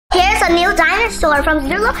a new dinosaur from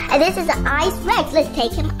Zulu, and this is an Ice Rex. Let's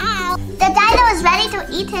take him out. The dino is ready to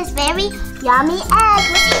eat his very yummy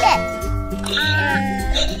egg. Let's eat it.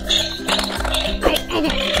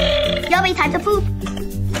 Yummy, time to poop.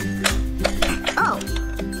 Oh.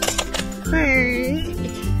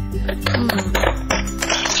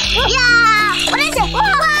 Yeah! What is it? Whoa,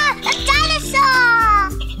 a dinosaur!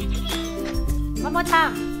 One more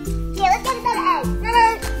time. Okay, let's get another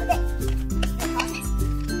egg. Okay.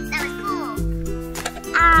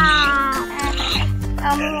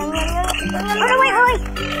 That was cool. Wait.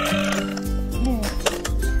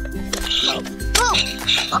 Oh.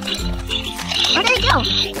 Where did it go?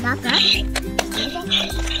 Not that.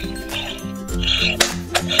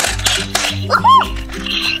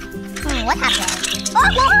 What happened? Oh,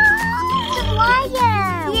 it's a lion.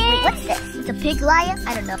 Yeah. Wait, what's this? It's a pig lion?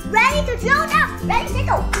 I don't know. Ready to throw now. Ready to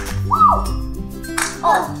go. Whoa.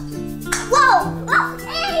 Oh. Whoa.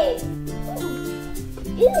 Hey.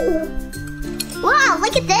 Ew. Wow,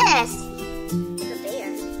 look at this. It's a bear.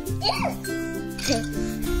 Ew.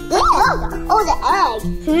 Oh, the egg.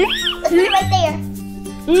 Look at it right there.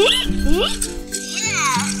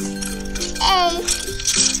 Yes. Hey.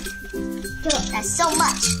 That's so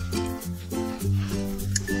much.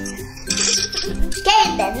 Okay,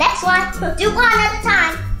 the next one. Do one at a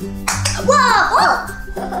time. Whoa!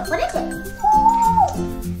 What is it?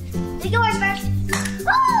 Do yours first.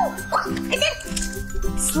 Is it?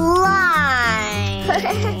 Slime.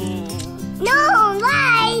 No,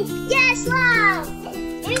 slime. Yes, slime.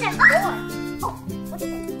 Maybe there's more. Oh, what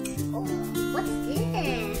is it? Oh, what's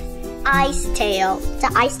this? Ice tail. It's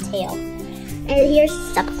an ice tail. And here's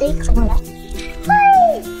something.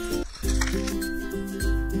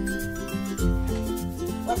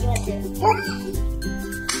 What do you want to do?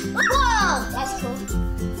 Whoa! That's cool.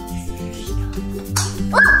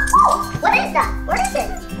 Whoa! What is that? What is it?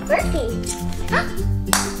 Where's he?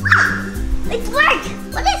 It's work!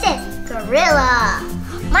 What is it? Gorilla!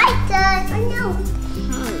 My turn! Oh no!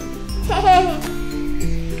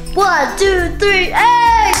 1, 2, 3,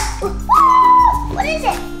 egg! What is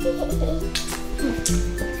it?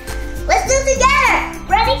 Let's do it together!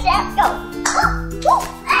 Ready, set, go!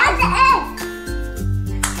 How's the egg?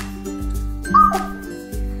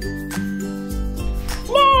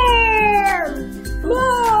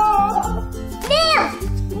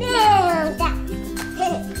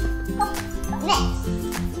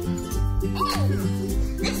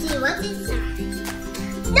 Let's see what's inside.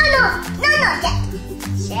 No, yeah.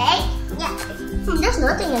 Shake. Yeah. There's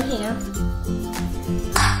nothing in here.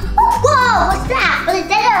 Whoa, what's that? But it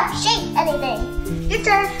didn't shake anything. Your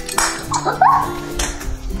turn.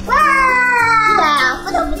 Wow,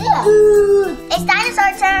 what's over there? It's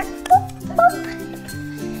dinosaur turn.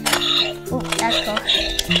 Oh, that's cool.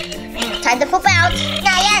 Time to poop out.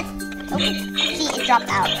 Not yet. Oh, see, it dropped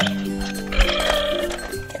out.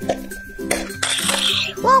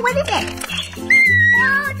 Whoa, what is it?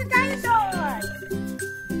 Oh, it's a dinosaur.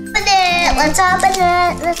 Let's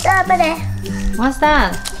open it. What's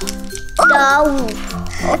that? Oh,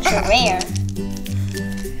 ultra rare.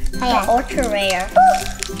 Ultra rare.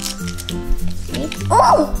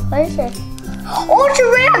 Oh, what is it? Ultra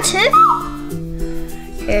rare too?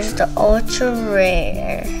 Here's the ultra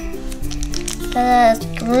rare. That's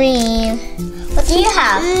green. What do you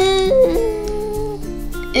have?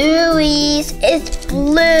 Ooies, it's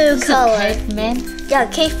blue color. Caveman? Yeah,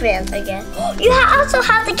 caveman again. You also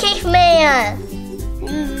have the caveman.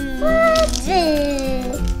 What?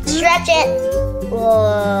 Stretch it.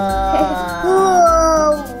 Whoa.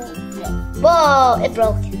 Whoa, it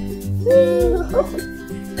broke.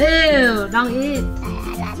 Ew, don't eat.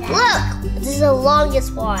 Look, this is the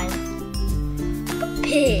longest one.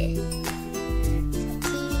 Pig.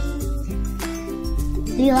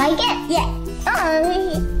 Do you like it? Yeah.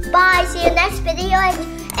 Bye. See you next video and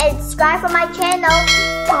subscribe for my channel.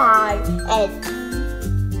 Bye. And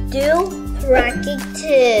do tracking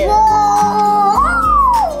too. Whoa.